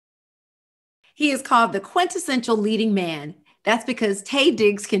He is called the quintessential leading man. That's because Taye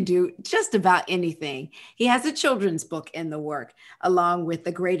Diggs can do just about anything. He has a children's book in the work, along with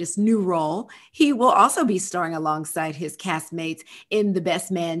the greatest new role. He will also be starring alongside his castmates in the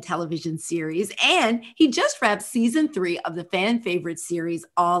Best Man television series. And he just wrapped season 3 of the fan favorite series,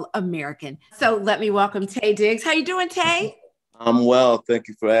 All American. So let me welcome Taye Diggs. How you doing, Taye? I'm well. Thank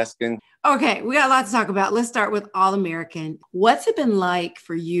you for asking. Okay, we got a lot to talk about. Let's start with All American. What's it been like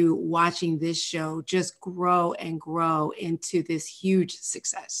for you watching this show just grow and grow into this huge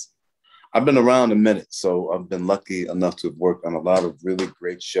success? I've been around a minute, so I've been lucky enough to have worked on a lot of really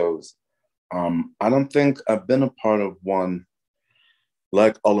great shows. I don't think I've been a part of one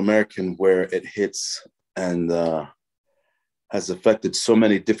like All American where it hits and has affected so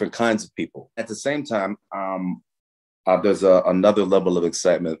many different kinds of people. At the same time, there's another level of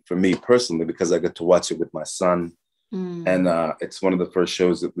excitement for me personally because I get to watch it with my son. And it's one of the first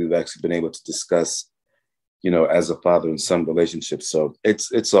shows that we've actually been able to discuss, as a father and son relationship. So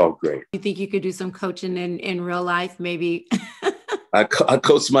it's all great. You think you could do some coaching in real life, maybe? I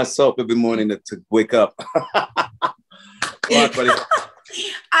coach myself every morning to wake up. Come on, buddy.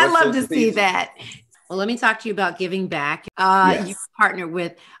 I love to see that. Well, let me talk to you about giving back. Yes. You partnered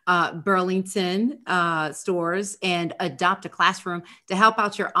with Burlington stores and Adopt a Classroom to help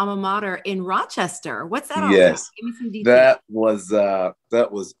out your alma mater in Rochester. What's that all about? Yes, Give me some details. that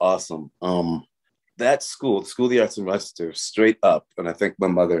was awesome. That school, the School of the Arts in Rochester, straight up, and I thank my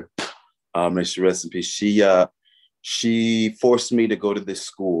mother, may she rest in peace. She forced me to go to this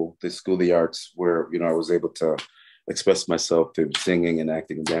school of the arts, where I was able to express myself through singing and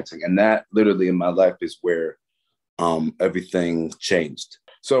acting and dancing. And that literally in my life is where everything changed.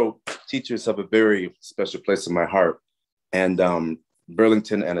 So teachers have a very special place in my heart. And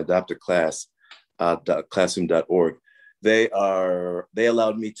Burlington and Adopt a Class, classroom.org, they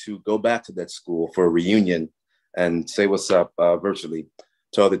allowed me to go back to that school for a reunion and say what's up virtually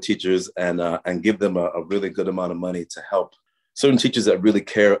to all the teachers and give them a really good amount of money to help certain teachers that really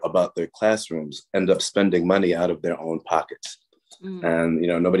care about their classrooms end up spending money out of their own pockets. And,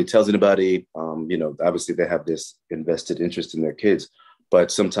 nobody tells anybody, obviously they have this invested interest in their kids,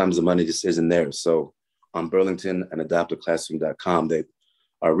 but sometimes the money just isn't there. So on Burlington and adoptaclassroom.com, they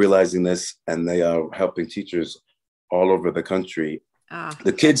are realizing this and they are helping teachers all over the country.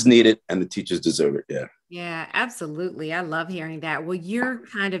 The kids need it and the teachers deserve it. Yeah. Yeah, absolutely. I love hearing that. Well, you're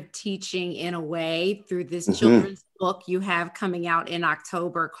kind of teaching in a way through this children's book you have coming out in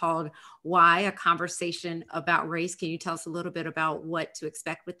October called Why? A Conversation About Race. Can you tell us a little bit about what to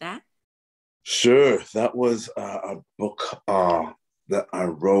expect with that? Sure. That was a book that I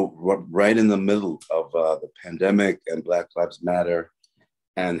wrote right in the middle of the pandemic and Black Lives Matter,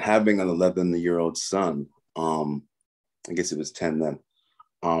 and having an 11-year-old son. I guess it was 10 then.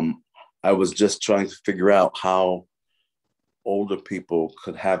 I was just trying to figure out how older people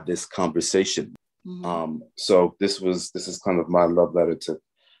could have this conversation. So this is kind of my love letter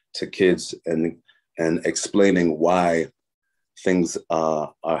to kids and explaining why things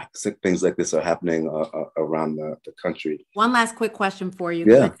like this are happening around the country. One last quick question for you.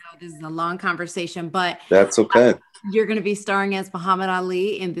 Yeah. I know this is a long conversation, but that's okay. You're going to be starring as Muhammad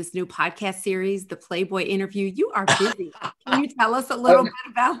Ali in this new podcast series, The Playboy Interview. You are busy. Can you tell us a little bit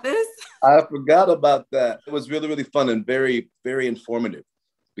about this? I forgot about that. It was really, really fun and very, very informative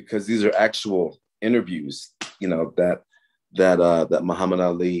because these are actual interviews, that Muhammad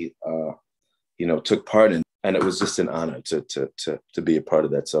Ali, took part in, and it was just an honor to be a part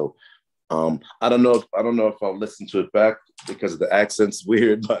of that. So, I don't know if I'll listen to it back because the accent's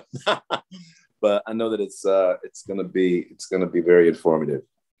weird, but. But I know that it's gonna be very informative.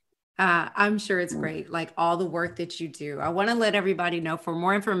 I'm sure it's great, like all the work that you do. I want to let everybody know, for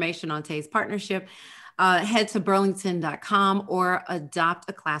more information on Taye's partnership, head to burlington.com or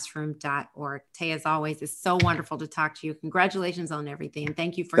adoptaclassroom.org. Taye, as always, it's so wonderful to talk to you. Congratulations on everything. And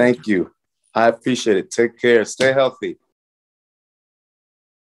thank you for Thank you. I appreciate it. Take care. Stay healthy.